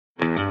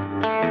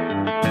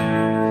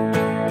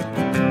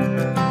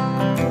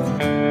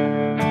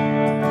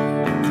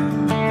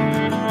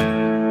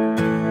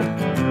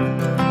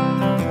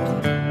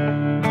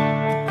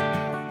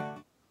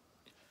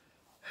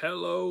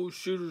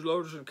shooters,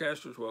 loaders, and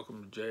casters.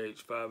 Welcome to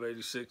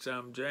JH586.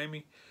 I'm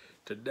Jamie.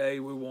 Today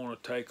we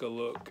want to take a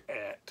look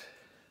at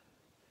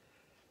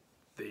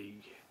the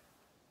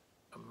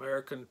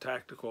American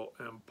Tactical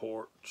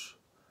Imports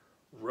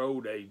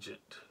Road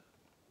Agent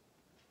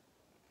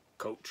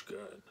coach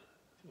gun.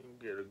 You can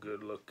get a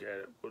good look at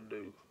it. We'll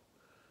do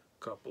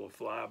a couple of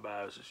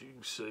flybys. As you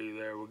can see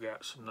there, we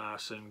got some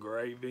nice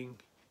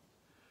engraving,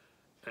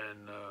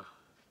 and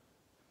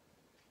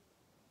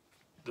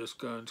this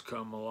gun's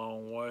come a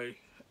long way.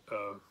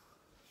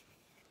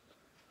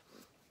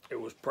 It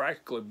was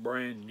practically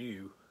brand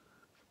new,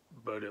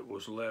 but it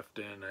was left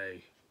in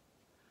a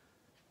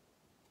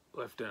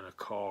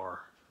car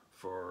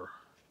for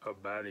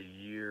about a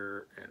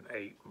year and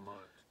 8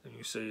 months. And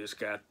you see it's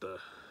got the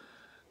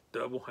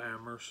double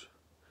hammers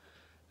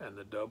and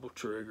the double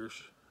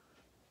triggers.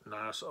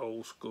 Nice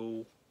old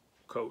school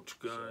coach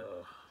gun.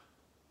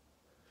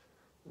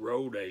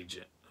 Road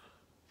Agent.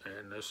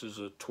 And this is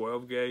a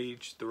 12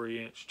 gauge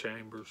 3-inch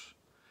chambers.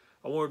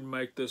 I wanted to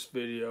make this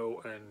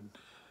video and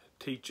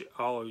teach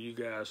all of you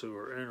guys who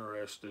are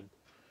interested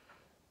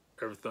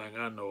everything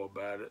I know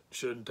about it.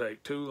 Shouldn't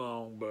take too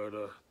long, but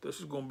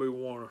this is going to be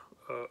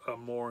a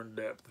more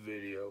in-depth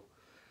video.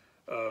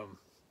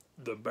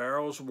 The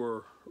barrels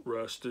were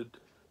rusted,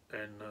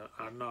 and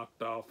I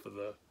knocked off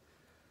the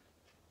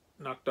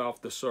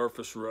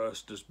surface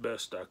rust as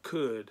best I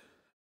could.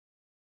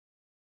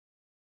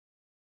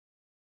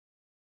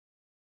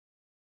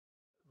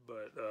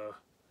 But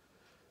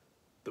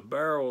the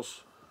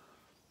barrels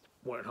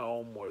went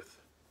home with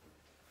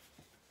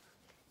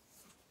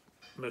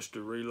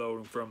Mr.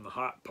 Reloading from the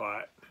Hot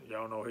Pot.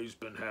 Y'all know he's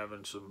been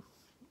having some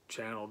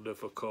channel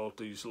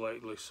difficulties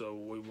lately, so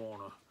we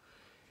want to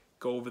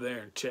go over there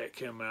and check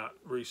him out,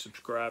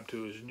 resubscribe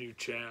to his new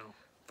channel.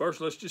 First,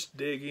 let's just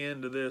dig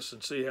into this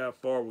and see how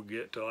far we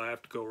get till I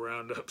have to go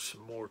round up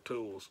some more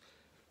tools.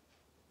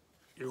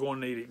 You're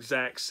going to need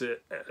exact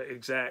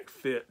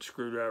fit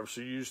screwdrivers.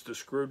 So use the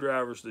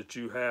screwdrivers that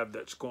you have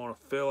that's going to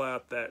fill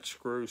out that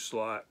screw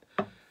slot,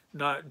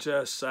 not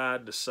just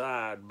side to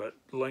side, but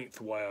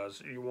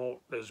lengthwise. You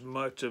want as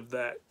much of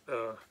that.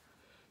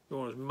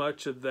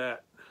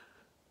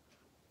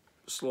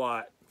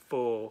 Slot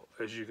full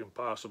as you can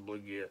possibly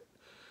get.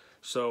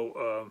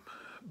 So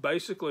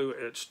basically,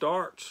 it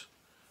starts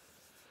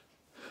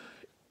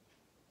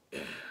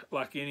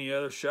like any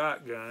other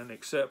shotgun,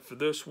 except for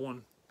this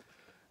one.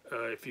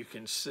 If you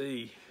can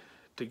see,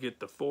 to get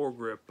the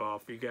foregrip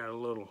off, you got a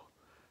little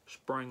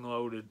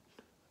spring-loaded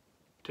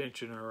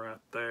tensioner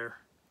right there.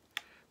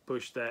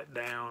 Push that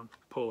down,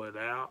 pull it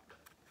out,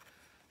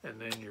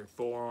 and then your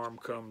forearm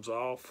comes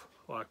off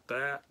like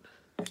that.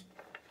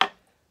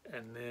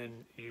 And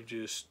then you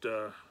just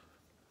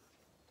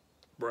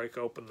break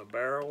open the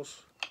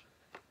barrels,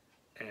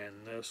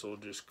 and this will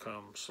just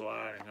come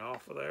sliding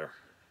off of there,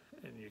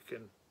 and you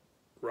can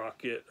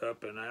rock it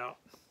up and out.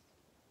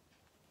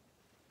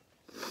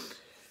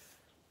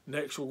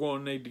 Next, we're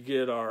going to need to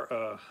get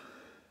our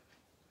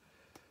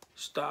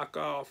stock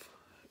off.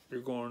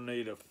 You're going to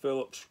need a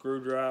Phillips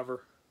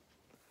screwdriver,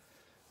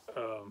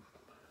 and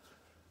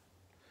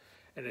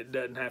it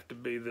doesn't have to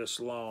be this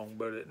long,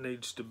 but it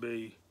needs to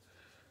be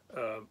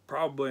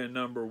probably a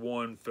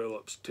 #1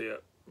 Phillips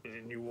tip.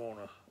 And you want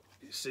to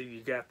see,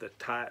 you got the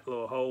tight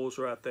little holes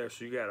right there,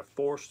 so you got to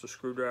force the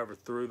screwdriver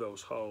through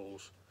those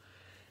holes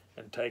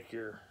and take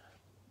your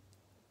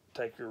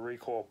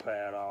recoil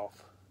pad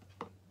off.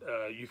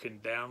 You can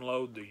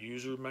download the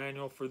user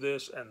manual for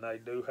this, and they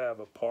do have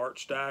a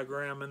parts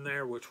diagram in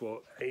there which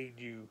will aid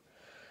you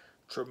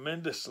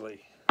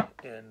tremendously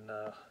in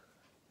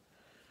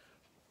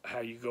how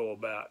you go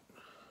about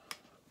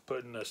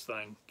putting this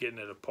thing, getting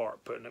it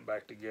apart, putting it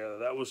back together.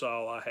 That was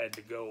all I had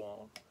to go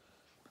on.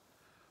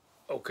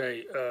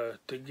 Okay,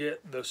 to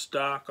get the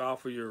stock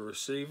off of your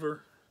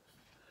receiver,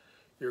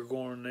 you're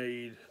going to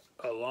need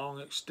a long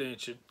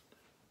extension,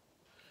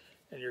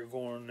 and you're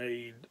going to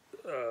need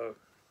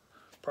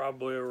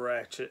probably a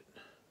ratchet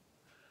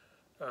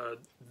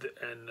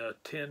and a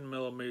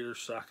 10mm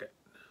socket.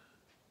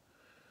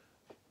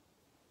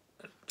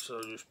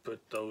 So just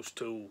put those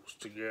tools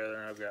together,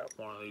 and I've got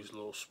one of these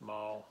little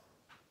small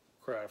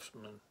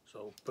Craftsman.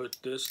 So put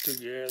this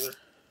together.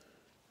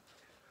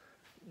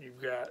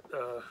 You've got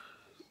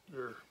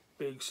your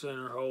big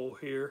center hole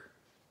here,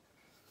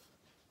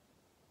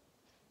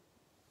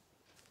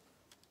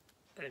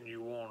 and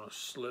you want to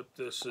slip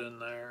this in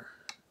there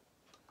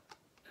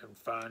and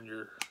find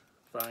your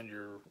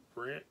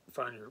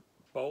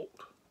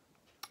bolt,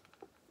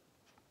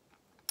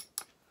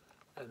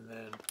 and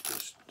then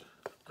just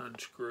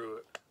unscrew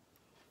it.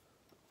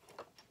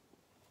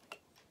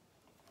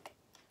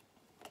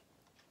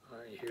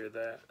 You hear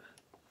that?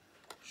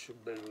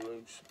 Should be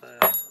loose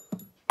now.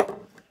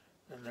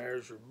 And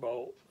there's your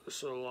bolt.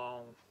 It's a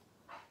long,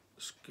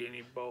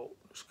 skinny bolt.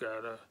 It's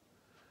got a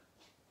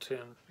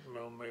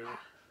 10mm.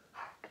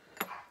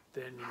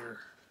 Then your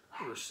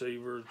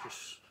receiver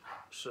just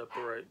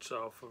separates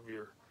off of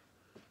your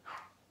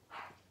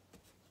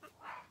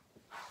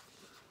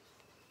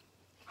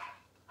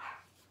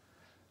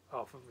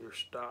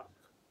stock.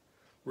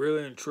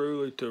 Really and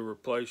truly, to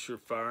replace your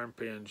firing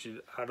pins,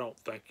 I don't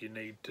think you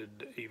need to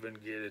even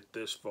get it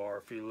this far.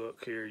 If you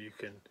look here, you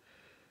can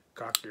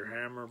cock your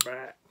hammer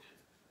back,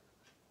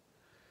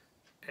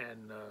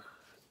 and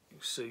you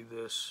see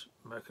this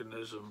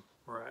mechanism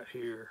right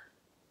here.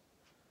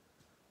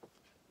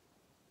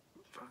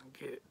 If I can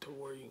get it to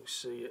where you can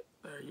see it,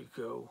 there you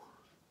go.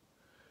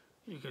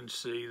 You can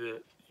see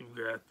that you've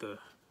got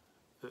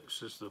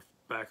this is the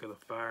back of the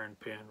firing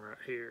pin right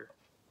here.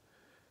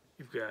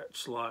 You've got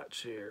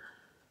slots here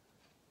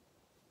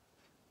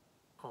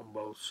on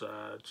both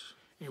sides.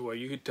 Anyway,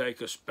 you could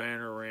take a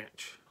spanner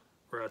wrench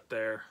right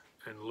there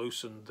and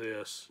loosen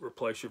this,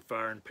 replace your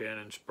firing pin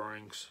and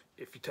springs.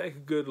 If you take a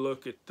good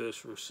look at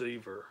this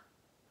receiver,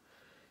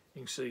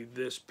 you can see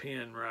this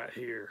pin right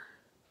here.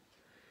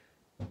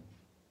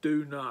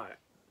 Do not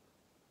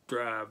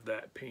drive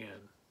that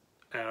pin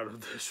out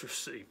of this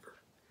receiver.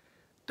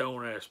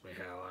 Don't ask me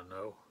how I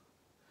know.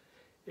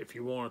 If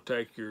you want to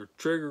take your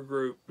trigger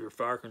group, your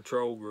fire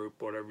control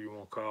group, whatever you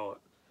want to call it,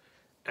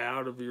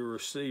 out of your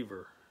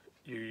receiver,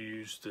 you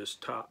use this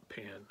top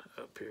pin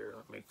up here.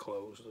 Let me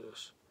close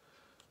this.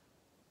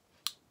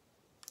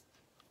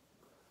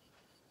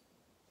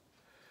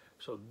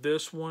 So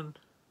this one,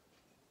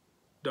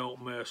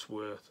 don't mess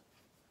with.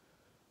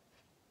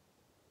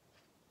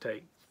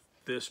 Take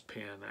this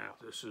pin out.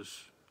 This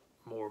is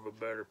more of a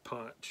better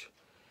punch.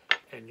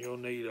 And you'll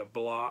need a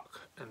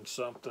block and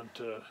something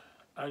to,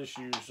 I just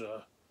use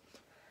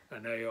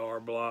an AR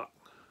block.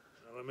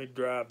 Now let me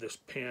drive this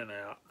pin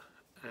out,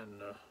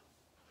 and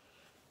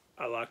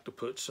I like to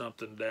put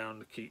something down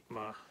to keep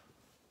my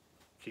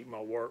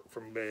work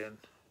from being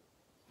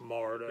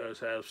marred. It does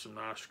have some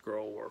nice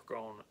scroll work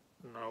on it,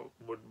 and I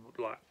would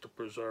like to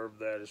preserve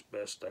that as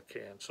best I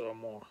can. So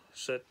I'm going to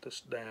set this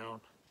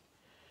down.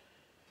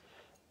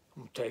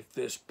 I'm going to take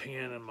this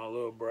pin and my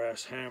little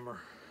brass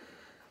hammer.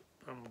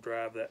 I'm going to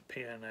drive that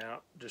pin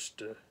out just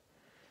to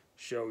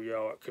show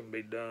y'all it can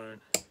be done.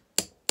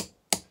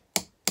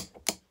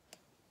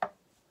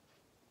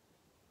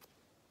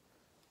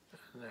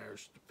 And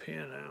there's the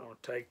pin out. I'm going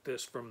to take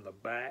this from the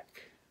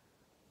back,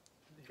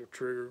 your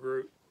trigger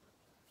group.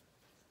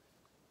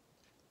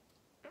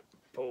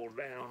 Pull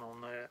down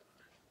on that,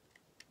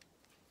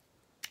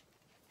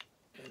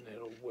 and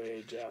it'll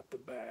wedge out the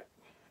back.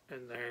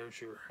 And there's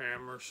your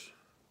hammers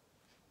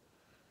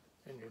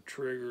and your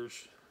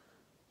triggers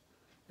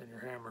and your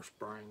hammer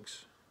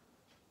springs.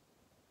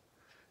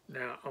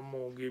 Now I'm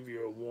going to give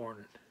you a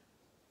warning.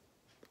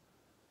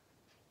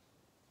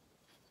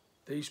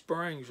 These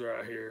springs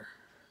right here,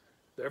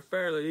 they're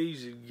fairly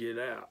easy to get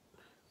out,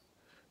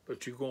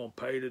 but you're going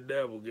to pay the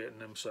devil getting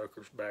them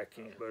suckers back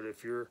in. But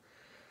if you're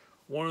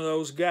one of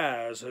those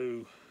guys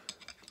who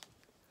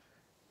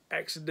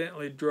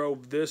accidentally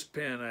drove this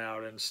pin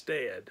out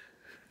instead,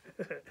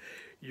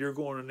 you're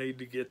going to need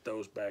to get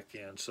those back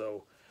in.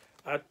 So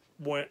I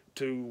went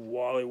to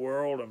Wally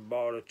World and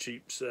bought a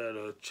cheap set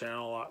of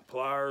channel lock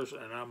pliers,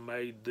 and I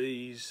made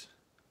these.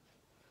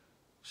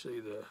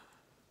 You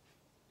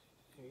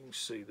can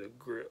see the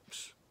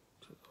grips,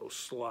 those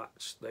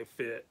slots. They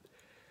fit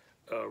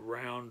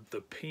around the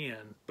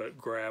pin but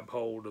grab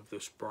hold of the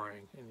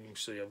spring, and you can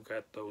see I've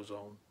got those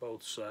on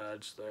both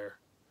sides there.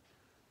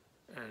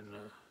 And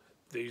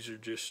these are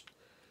just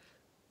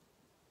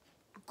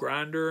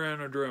grinder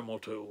and a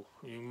Dremel tool.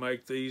 You can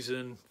make these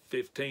in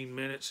 15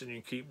 minutes and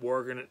you keep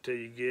working it till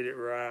you get it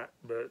right,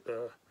 but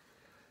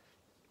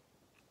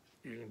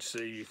you can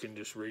see you can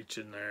just reach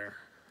in there,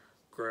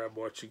 grab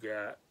what you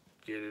got,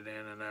 get it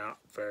in and out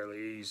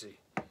fairly easy.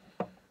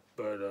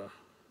 But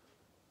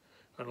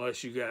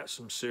unless you got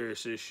some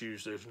serious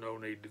issues, there's no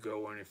need to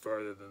go any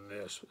further than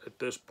this. At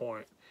this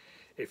point,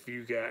 if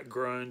you got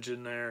grunge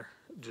in there,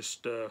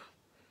 just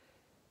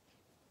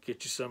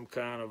get you some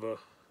kind of a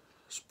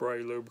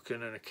spray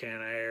lubricant and a can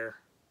of air,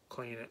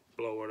 clean it,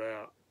 blow it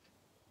out.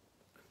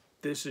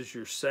 This is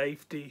your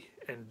safety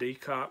and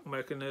decock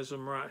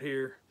mechanism right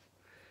here.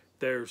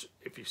 There's,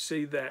 if you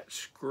see that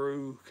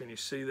screw, can you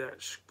see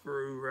that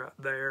screw right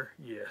there?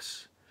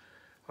 Yes.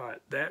 All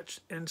right,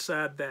 that's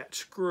inside that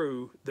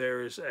screw.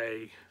 There's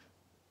a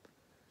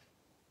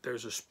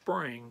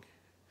spring,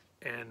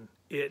 and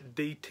it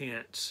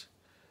detents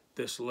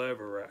this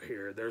lever right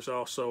here. There's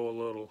also a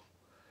little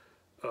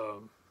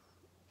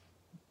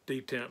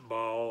detent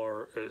ball,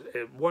 or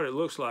what it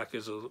looks like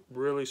is a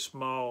really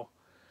small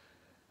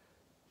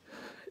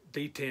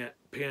detent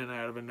pin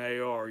out of an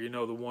AR. You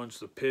know, the ones,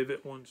 the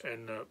pivot ones.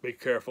 And be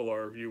careful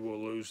or you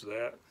will lose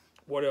that.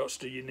 What else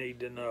do you need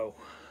to know?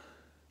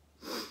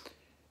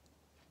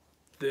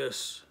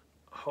 This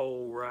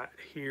hole right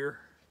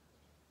here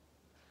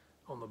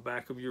on the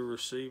back of your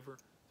receiver,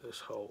 this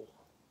hole,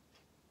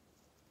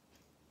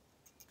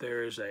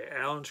 there is a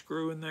Allen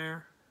screw in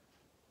there,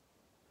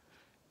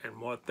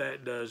 and what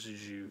that does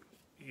is you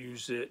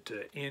use it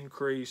to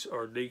increase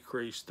or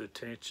decrease the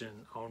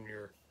tension on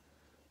your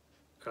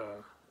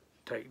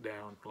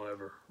takedown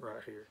lever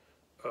right here.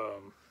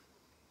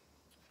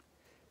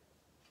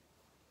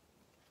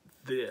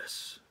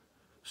 This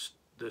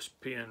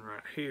pin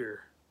right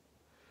here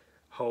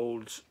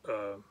holds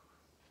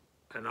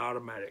an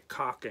automatic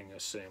cocking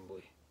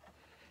assembly,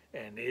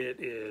 and it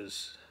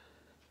is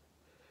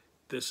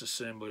this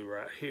assembly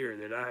right here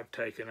that I have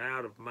taken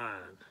out of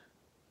mine.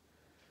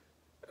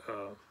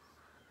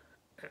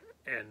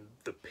 And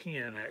the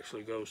pin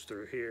actually goes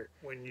through here.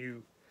 When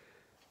you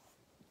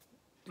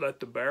let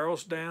the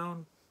barrels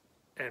down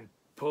and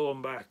pull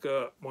them back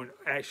up, when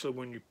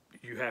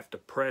you have to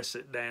press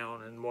it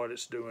down, and what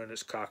it's doing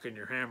is cocking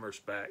your hammers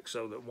back,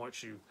 so that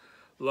once you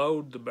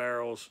load the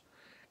barrels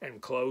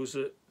and close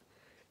it,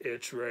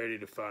 it's ready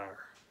to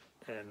fire.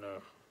 And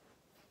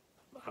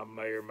I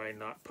may or may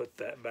not put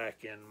that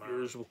back in.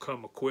 Yours will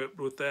come equipped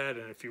with that,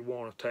 and if you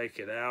want to take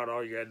it out,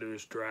 all you got to do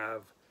is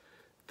drive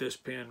this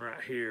pin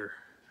right here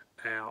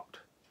out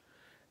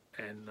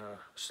and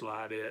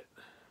slide it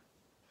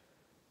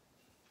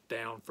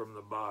down from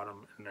the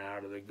bottom and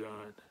out of the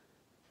gun,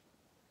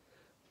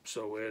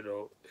 so it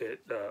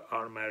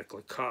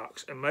automatically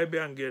cocks. And maybe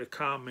I can get a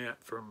comment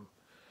from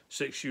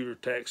 6-Shooter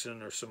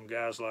Texan or some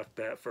guys like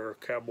that for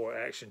cowboy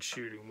action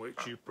shooting,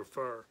 which you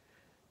prefer.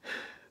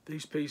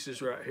 These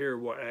pieces right here are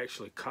what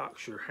actually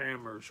cocks your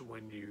hammers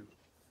when you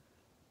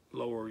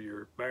lower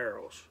your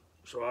barrels.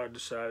 So I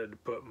decided to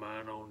put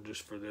mine on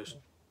just for this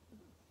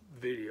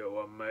video.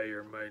 I may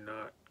or may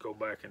not go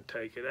back and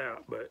take it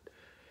out, but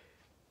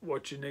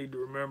what you need to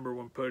remember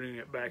when putting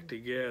it back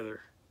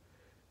together,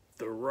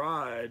 the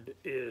rod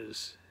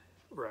is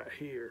right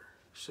here.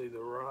 See the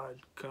rod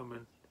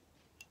coming?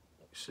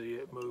 See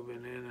it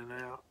moving in and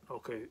out?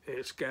 Okay,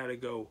 it's got to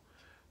go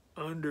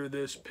under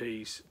this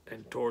piece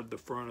and toward the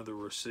front of the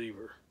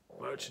receiver.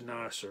 Much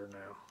nicer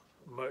now,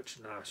 much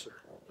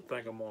nicer. I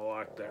think I'm gonna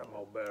like that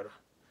more better,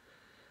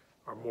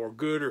 or more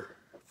gooder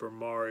for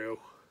Mario.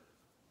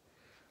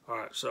 All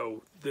right,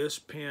 so this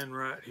pin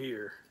right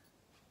here,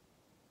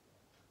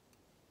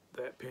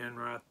 that pin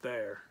right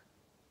there,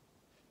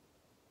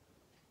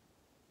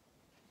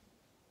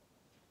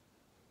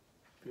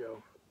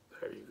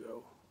 there you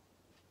go.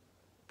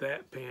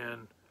 That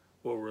pin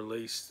will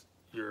release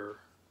your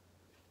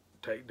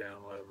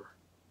takedown lever.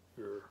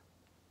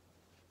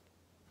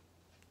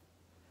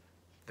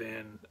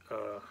 Then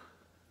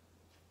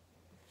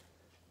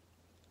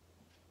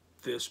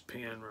this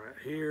pin right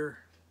here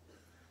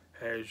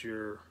has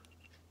your,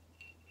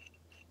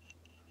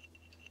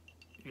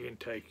 you can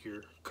take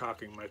your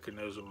cocking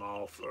mechanism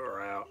off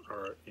or out,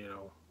 or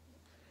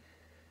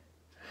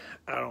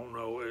I don't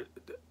know,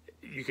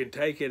 you can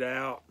take it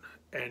out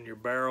and your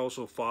barrels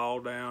will fall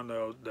down.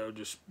 They'll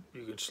just,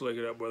 you can slick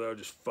it up where they'll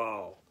just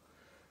fall,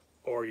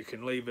 or you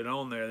can leave it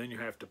on there. Then you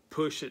have to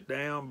push it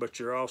down, but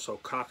you're also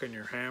cocking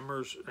your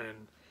hammers,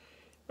 and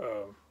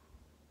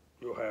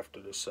you'll have to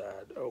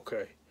decide.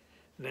 Okay,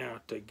 now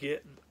to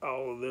get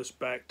all of this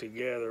back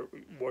together,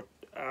 what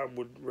I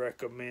would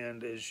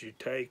recommend is you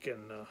take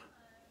and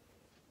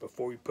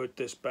before you put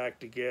this back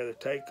together,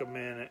 take a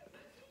minute,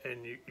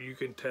 and you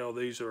can tell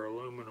these are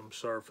aluminum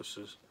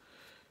surfaces.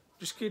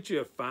 Just get you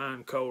a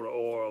fine coat of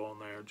oil on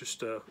there,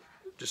 just a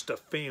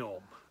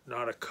film,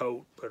 not a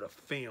coat, but a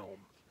film.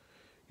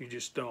 You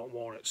just don't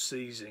want it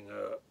seizing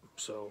up.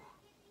 So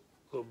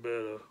a little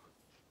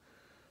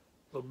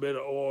bit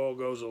of oil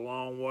goes a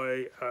long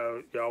way.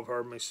 Y'all have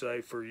heard me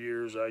say for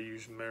years I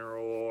use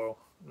mineral oil,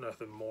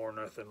 nothing more,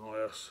 nothing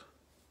less.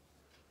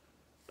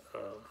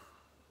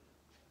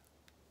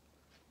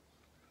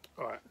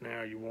 All right,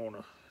 now you want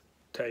to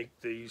take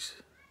this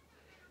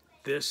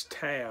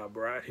tab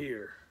right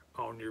here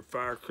on your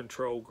fire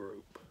control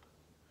group.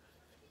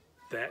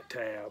 That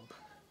tab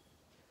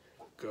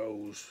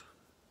goes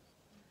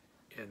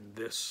in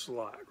this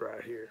slot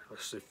right here.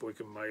 Let's see if we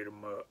can mate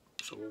them up.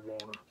 So we'll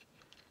want to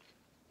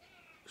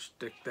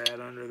stick that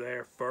under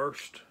there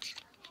first,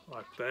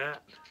 like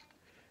that,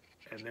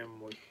 and then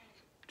we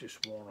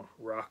just want to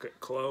rock it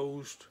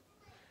closed.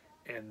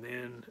 And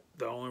then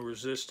the only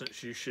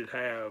resistance you should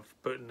have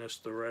putting this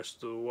the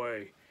rest of the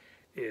way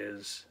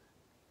is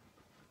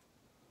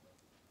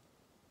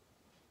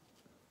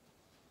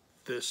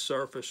this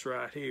surface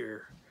right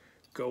here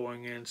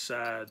going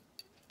inside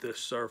this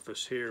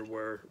surface here,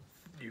 where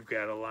you've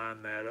got to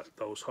line that up,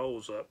 those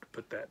holes up, to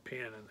put that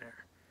pin in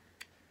there.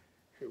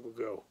 Here we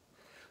go.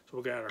 So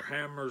we got our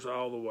hammers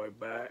all the way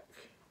back.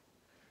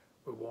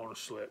 We want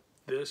to slip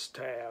this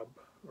tab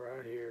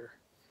right here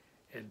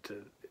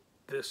into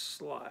this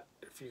slot,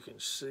 if you can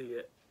see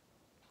it.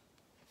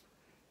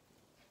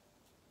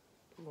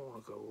 We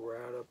want to go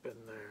right up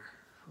in there.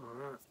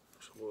 Alright,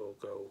 so we'll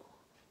go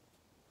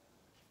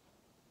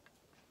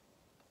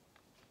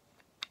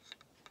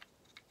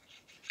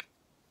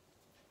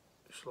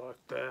just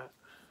like that.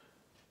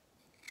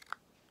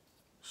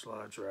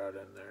 Slides right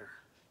in there.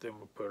 Then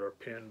we'll put our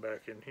pin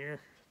back in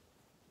here.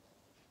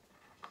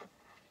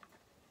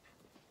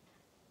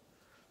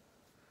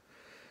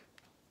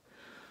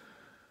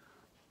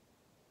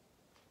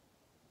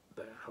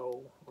 That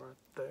hole right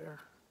there.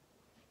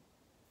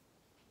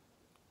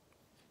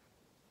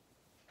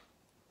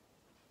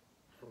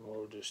 And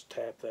we'll just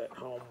tap that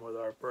home with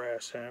our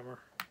brass hammer.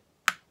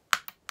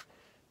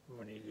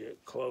 When you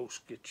get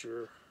close, get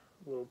your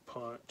little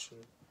punch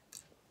and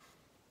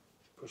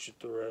push it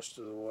the rest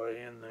of the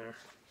way in there.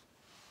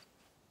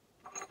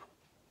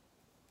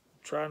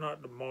 try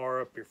not to mar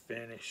up your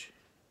finish.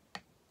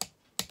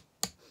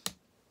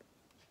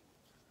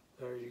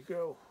 There you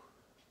go.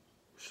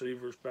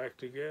 Receiver's back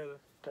together.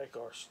 Take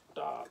our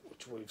stock,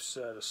 which we've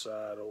set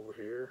aside over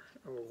here,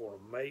 and we're going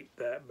to mate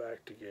that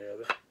back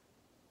together.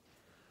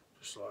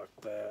 Just like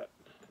that.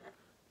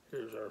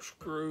 Here's our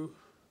screw.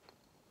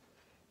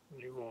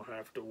 You're going to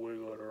have to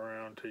wiggle it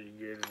around till you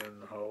get it in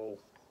the hole.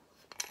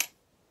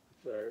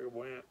 There it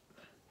went.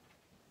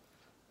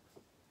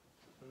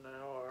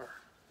 Now our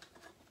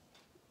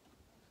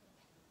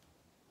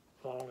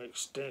long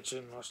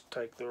extension, let's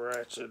take the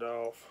ratchet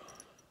off.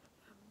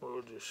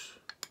 We'll just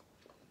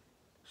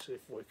see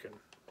if we can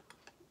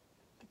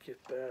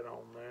get that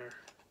on there.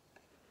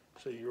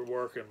 So you're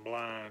working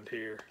blind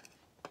here.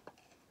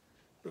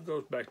 It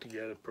goes back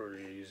together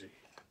pretty easy.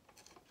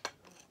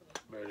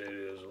 But it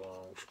is a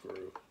long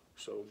screw.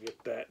 So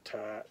get that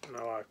tight, and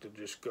I like to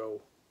just go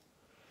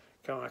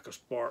kind of like a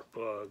spark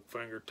plug,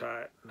 finger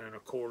tight and then a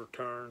quarter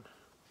turn.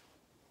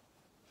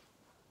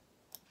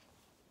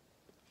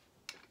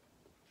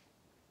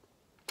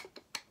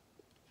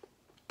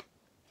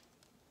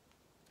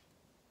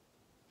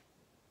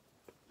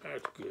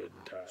 That's good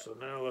and tight. So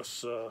now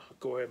let's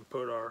go ahead and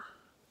put our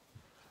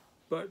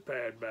butt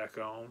pad back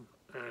on.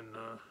 And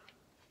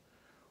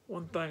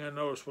one thing I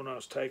noticed when I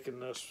was taking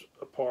this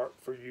apart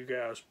for you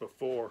guys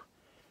before,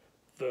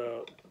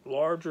 the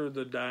larger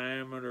the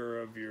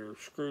diameter of your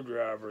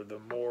screwdriver, the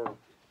more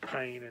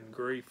pain and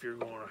grief you're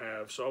going to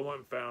have. So I went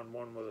and found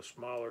one with a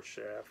smaller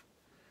shaft,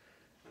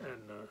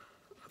 and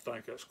I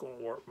think that's going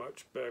to work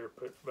much better.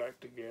 Put it back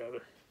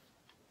together.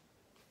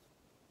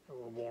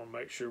 And we want to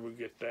make sure we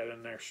get that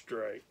in there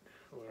straight.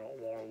 We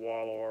don't want to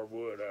wallow our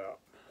wood out.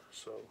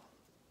 So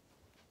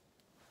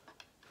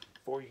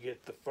before you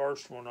get the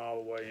first one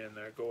all the way in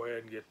there, go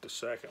ahead and get the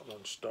second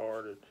one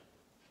started.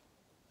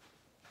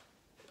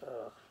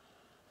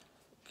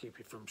 Keep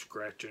you from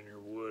scratching your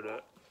wood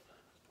up.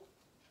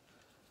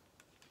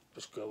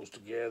 This goes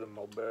together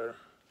more better.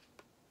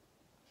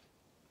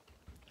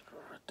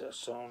 Alright,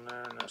 that's on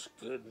there, and that's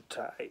good and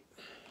tight.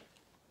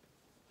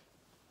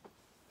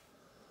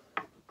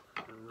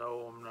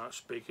 No, I'm not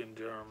speaking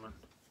German.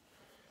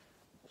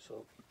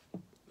 So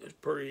it's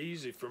pretty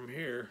easy from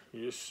here.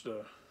 You just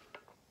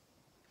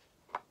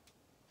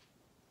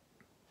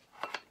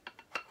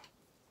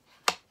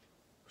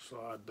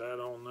slide that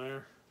on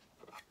there.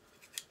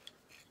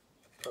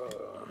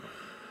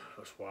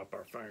 Let's wipe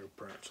our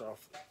fingerprints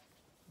off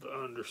the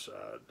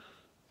underside.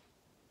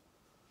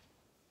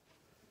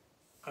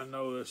 I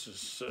know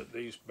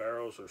these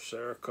barrels are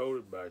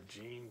Cerakoted by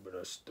Gene, but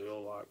I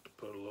still like to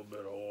put a little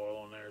bit of oil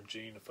on there.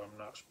 Gene, if I'm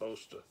not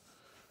supposed to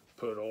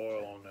put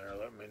oil on there,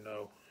 let me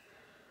know.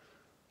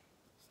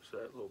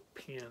 There's that little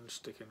pin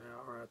sticking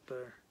out right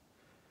there.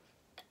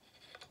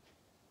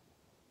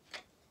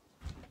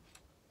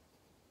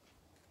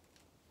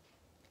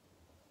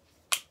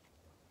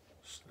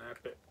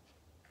 Snap it,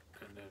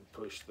 and then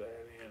push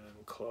that in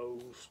and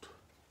closed,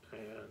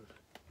 and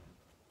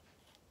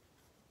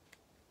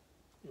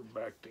you're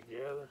back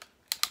together.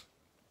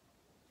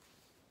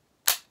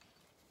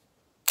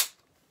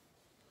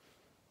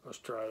 Let's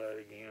try that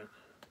again.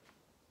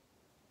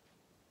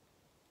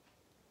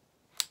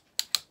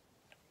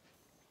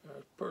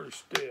 That's pretty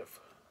stiff.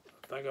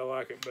 I think I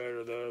like it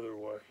better the other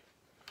way.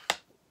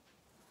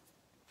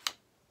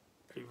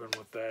 Even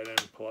with that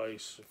in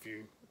place, if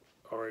you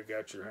already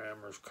got your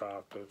hammers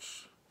cocked,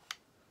 it's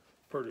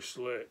pretty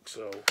slick.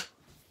 So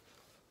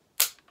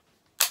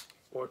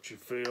what you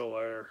feel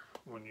there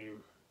when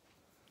you're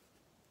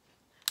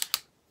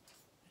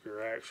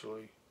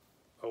actually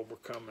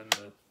overcoming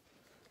the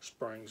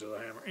springs of the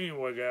hammer.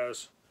 Anyway,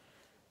 guys,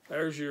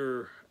 there's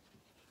your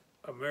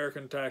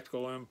American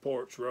Tactical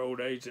Imports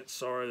Road Agent.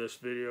 Sorry this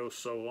video is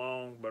so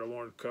long, but I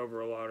wanted to cover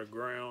a lot of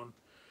ground.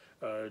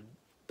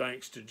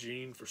 Thanks to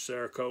Gene for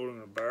Cerakoting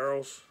the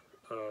barrels.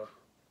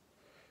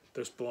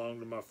 This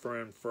belonged to my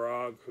friend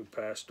Frog, who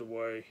passed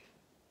away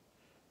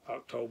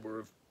October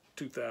of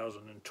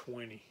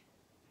 2020.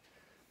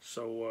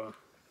 So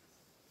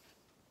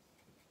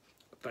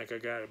I think I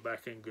got it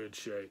back in good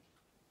shape.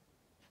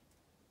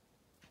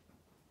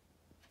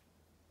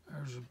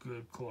 There's a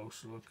good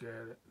close look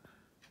at it.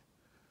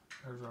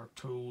 There's our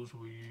tools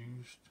we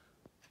used.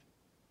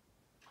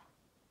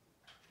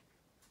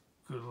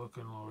 Good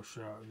looking little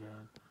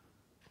shotgun.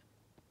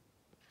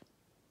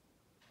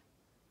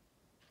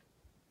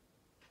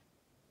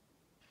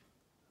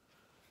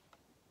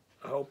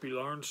 I hope you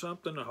learned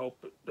something. I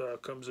hope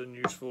it comes in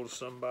useful to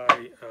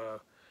somebody.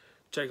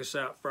 Check us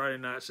out Friday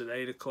nights at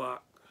 8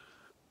 o'clock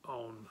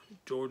on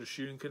Georgia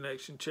Shooting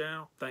Connection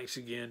channel. Thanks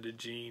again to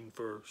Gene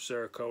for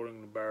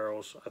Cerakoting the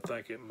barrels. I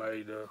think it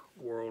made a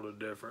world of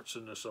difference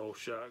in this old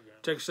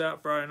shotgun. Check us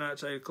out Friday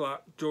nights 8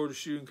 o'clock, Georgia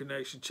Shooting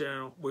Connection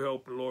channel. We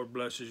hope the Lord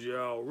blesses you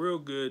all real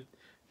good.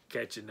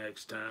 Catch you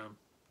next time.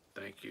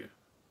 Thank you.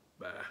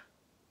 Bye.